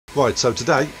Right, so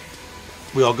today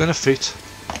we are going to fit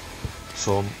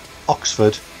some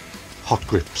Oxford hot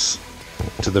grips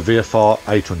to the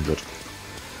VFR800.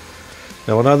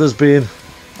 Now I know there's been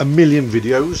a million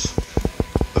videos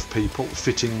of people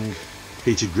fitting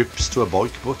heated grips to a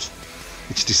bike, but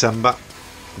it's December,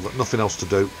 I've got nothing else to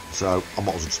do, so I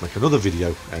might as well just make another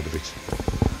video out of it.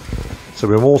 So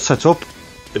we're all set up,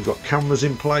 we've got cameras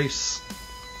in place,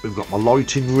 we've got my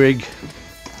lighting rig,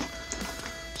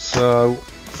 so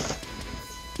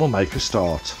we'll make a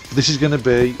start. This is going to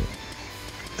be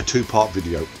a two-part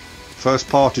video. First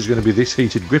part is going to be this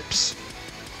heated grips.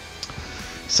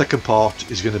 Second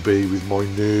part is going to be with my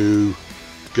new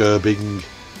Gerbing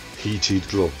heated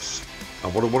gloves.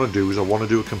 And what I want to do is I want to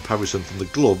do a comparison from the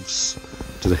gloves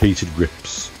to the heated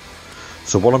grips.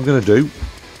 So what I'm going to do,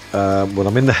 when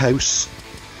I'm in the house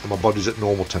and my body's at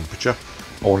normal temperature,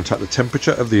 I want to take the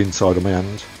temperature of the inside of my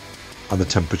hand and the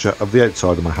temperature of the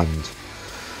outside of my hand.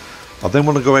 I then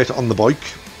want to go out on the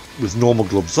bike with normal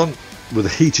gloves on, with the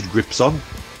heated grips on,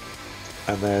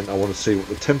 and then I want to see what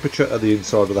the temperature of the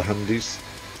inside of the hand is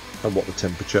and what the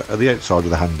temperature of the outside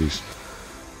of the hand is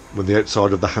when the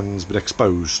outside of the hand's been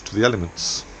exposed to the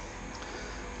elements.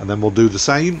 And then we'll do the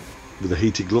same with the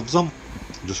heated gloves on,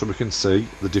 just so we can see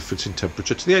the difference in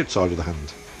temperature to the outside of the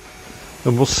hand.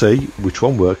 And we'll see which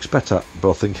one works better.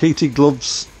 But I think heated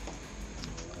gloves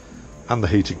and the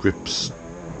heated grips,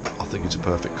 I think it's a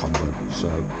perfect combo. So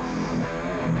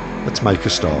let's make a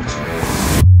start.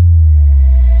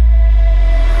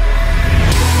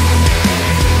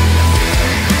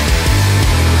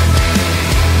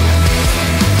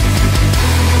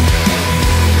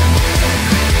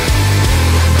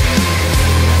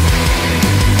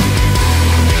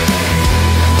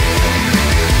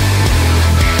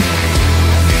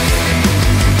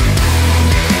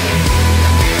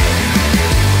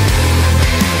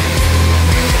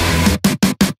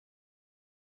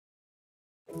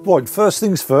 Right, first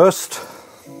things first,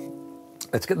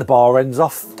 let's get the bar ends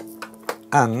off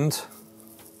and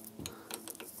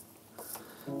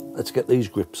let's get these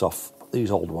grips off,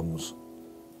 these old ones.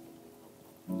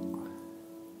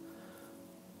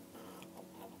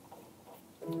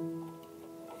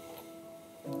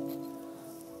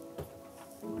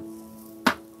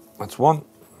 That's one.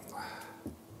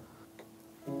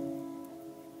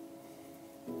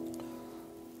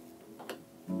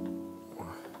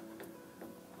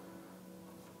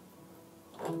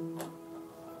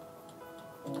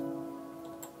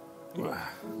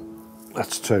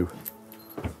 That's two.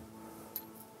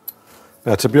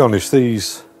 Now, to be honest,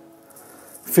 these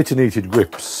fitting heated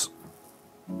grips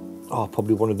are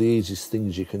probably one of the easiest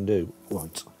things you can do.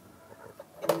 Right.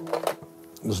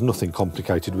 There's nothing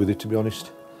complicated with it, to be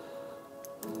honest.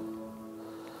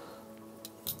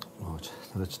 Right,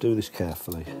 let's do this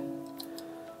carefully.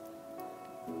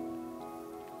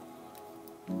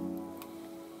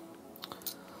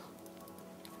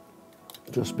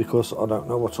 Just because I don't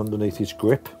know what's underneath his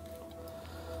grip.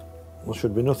 There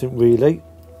should be nothing really,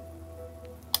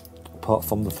 apart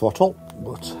from the throttle,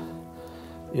 but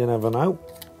you never know.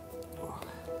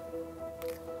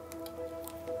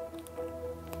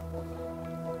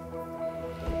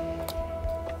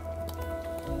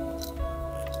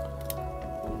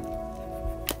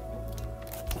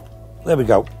 There we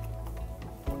go.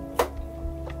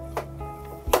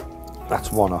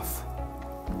 That's one off.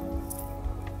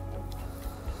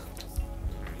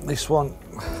 This one,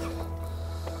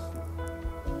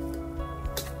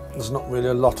 there's not really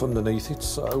a lot underneath it,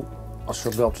 so I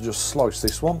should be able to just slice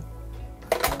this one.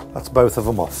 That's both of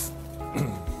them off.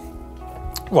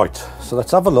 Right, so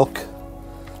let's have a look.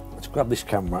 Let's grab this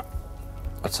camera.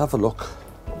 Let's have a look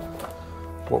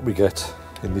what we get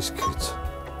in this kit.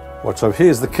 Right, so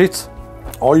here's the kit.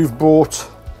 I've bought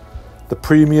the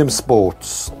Premium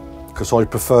Sports because I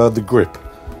prefer the grip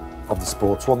of the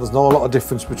Sports one. There's not a lot of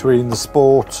difference between the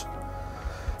Sport,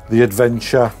 the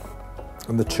Adventure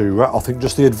and the Tourer. I think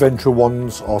just the Adventure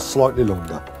ones are slightly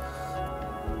longer.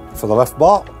 For the left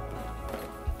bar,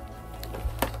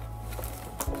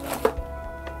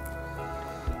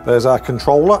 there's our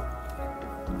controller.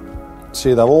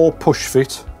 See, they're all push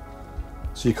fit,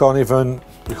 so you can't even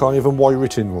wire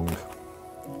it in wrong.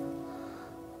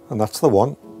 And that's the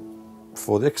one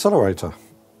for the accelerator.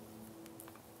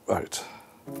 Right.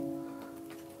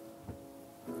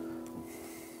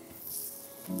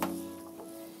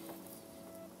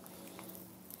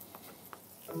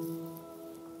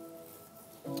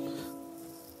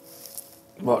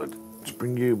 Right, let's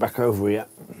bring you back over here.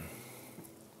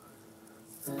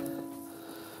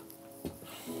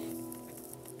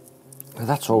 Now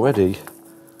that's already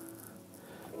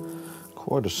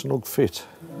quite a snug fit.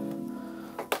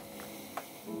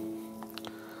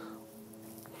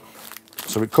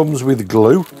 So it comes with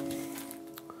glue.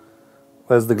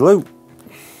 Where's the glue?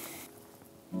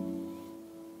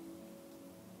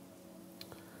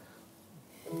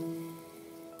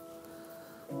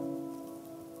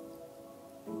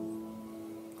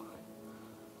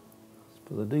 Let's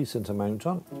put a decent amount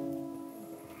on.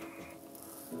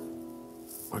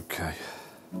 Okay.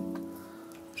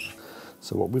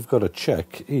 So what we've got to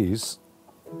check is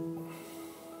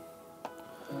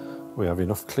we have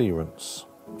enough clearance.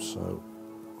 So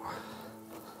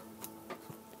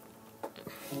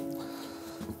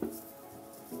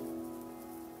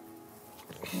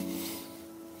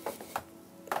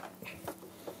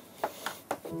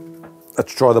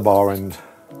let's try the bar end.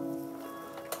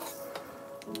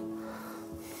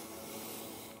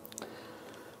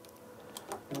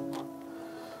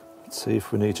 Let's see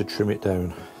if we need to trim it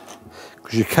down.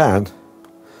 Because you can,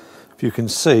 if you can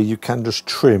see, you can just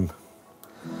trim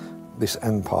this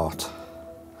end part.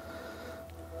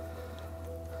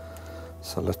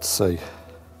 So let's see.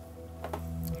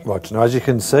 Right, now as you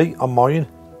can see on mine,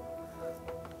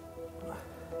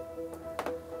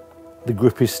 the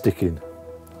grip is sticking.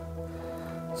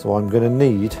 So I'm going to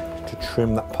need to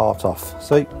trim that part off.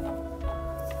 See?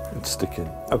 It's sticking.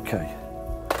 Okay.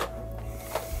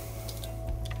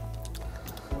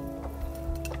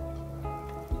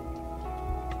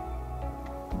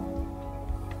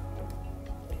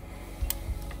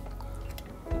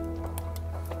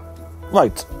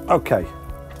 Right, okay.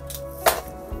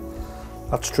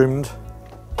 That's trimmed.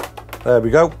 There we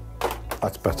go.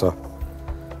 That's better.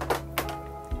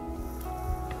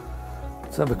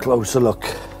 Let's have a closer look.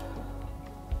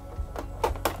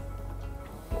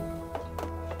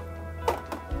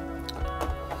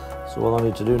 So all I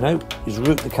need to do now is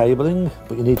route the cabling,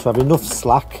 but you need to have enough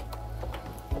slack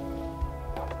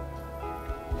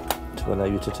to allow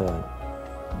you to turn.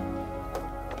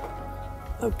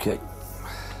 Okay.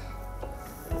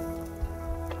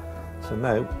 So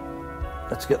now,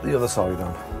 let's get the other side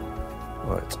on.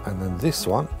 Right, and then this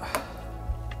one.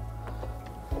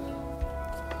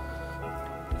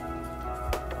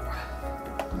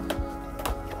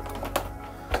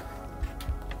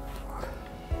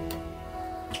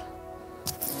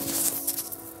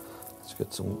 Let's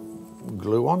get some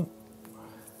glue on.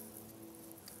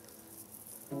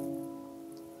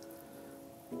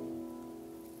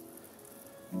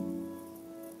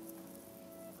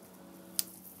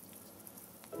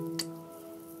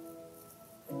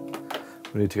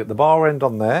 We need to get the bar end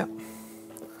on there,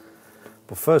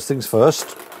 but first things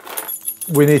first,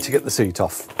 we need to get the seat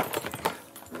off.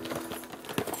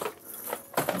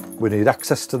 We need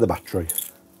access to the battery.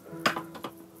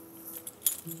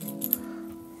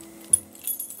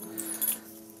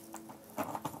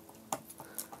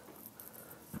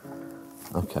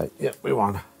 Okay, yep, we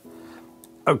won.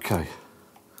 Okay.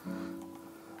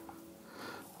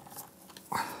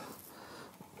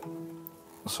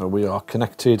 So we are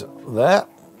connected there.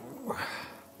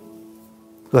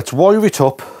 Let's wire it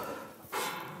up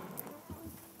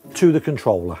to the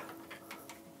controller.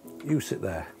 You sit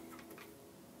there.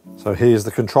 So here's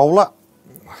the controller.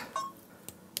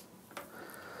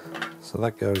 So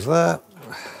that goes there.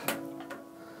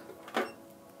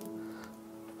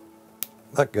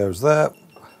 That goes there.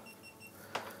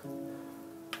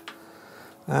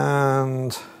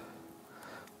 And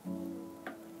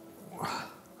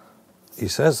he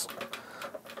says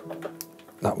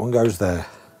that one goes there.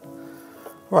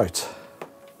 Right.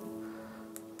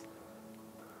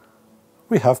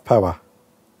 We have power.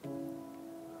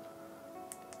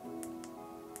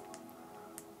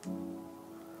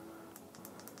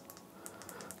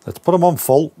 Let's put them on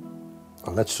full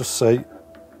and let's just see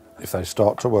if they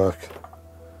start to work.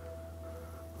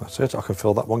 That's it. I can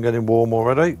feel that one getting warm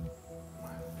already.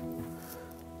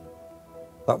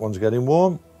 That one's getting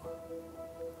warm.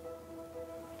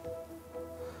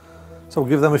 So we'll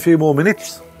give them a few more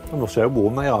minutes and we'll see how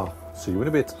warm they are. See you in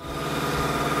a bit.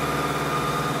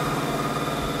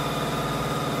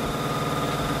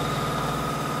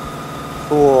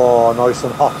 Oh, nice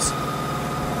and hot.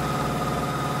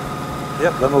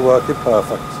 Yep, them are working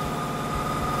perfect.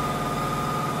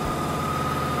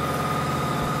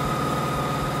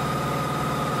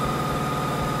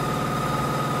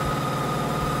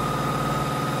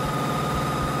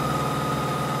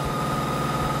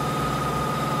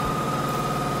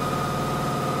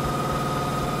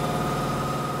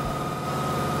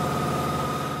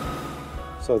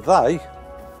 So they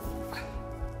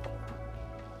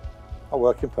are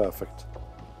working perfect.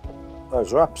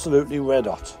 Those are absolutely red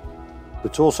hot.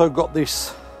 It's also got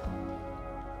this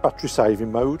battery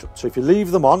saving mode. So if you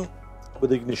leave them on with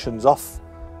the ignitions off,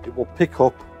 it will pick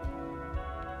up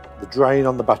the drain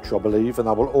on the battery, I believe, and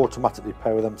they will automatically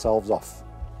power themselves off.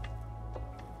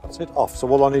 That's it, off. So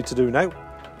all I need to do now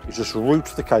is just route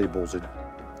the cables in.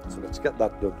 So let's get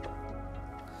that done.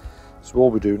 So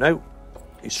all we do now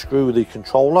is screw the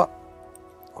controller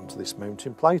onto this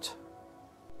mounting plate.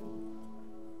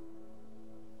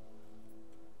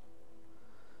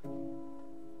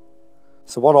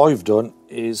 So what I've done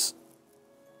is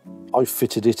I've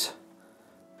fitted it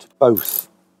to both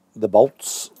the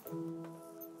bolts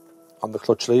on the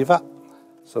clutch lever.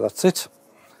 So that's it.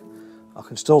 I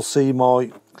can still see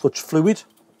my clutch fluid.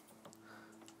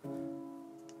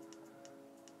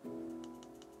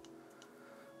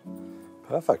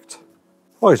 Perfect.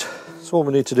 Right, so all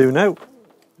we need to do now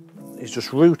is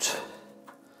just route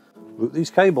these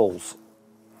cables.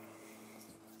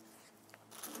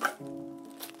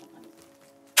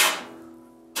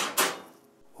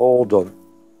 All done.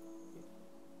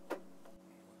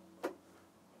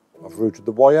 I've routed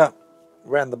the wire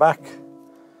round the back.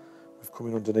 We've come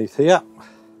in underneath here.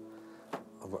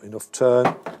 I've got enough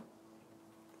turn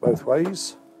both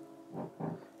ways.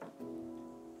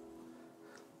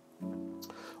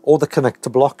 All the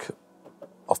connector block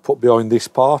I've put behind this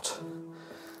part.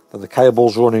 Then the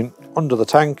cable's running under the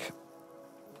tank,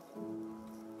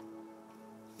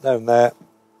 down there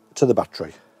to the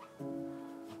battery.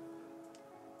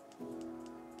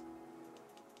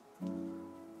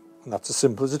 And that's as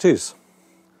simple as it is.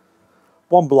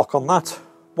 One block on that,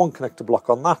 one connector block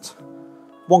on that,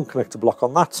 one connector block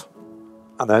on that,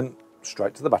 and then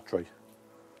straight to the battery.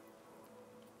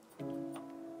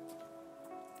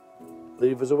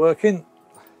 Levers are working.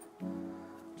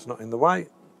 It's not in the way.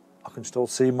 I can still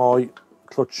see my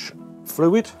clutch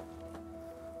fluid.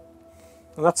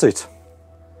 And that's it.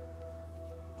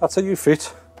 That's how you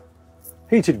fit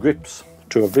heated grips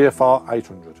to a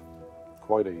VFR800.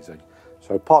 Quite easy.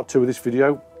 So part 2 of this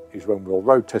video is when we'll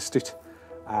road test it,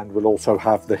 and we'll also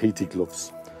have the heated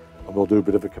gloves, and we'll do a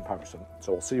bit of a comparison.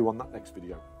 So I'll see you on that next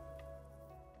video.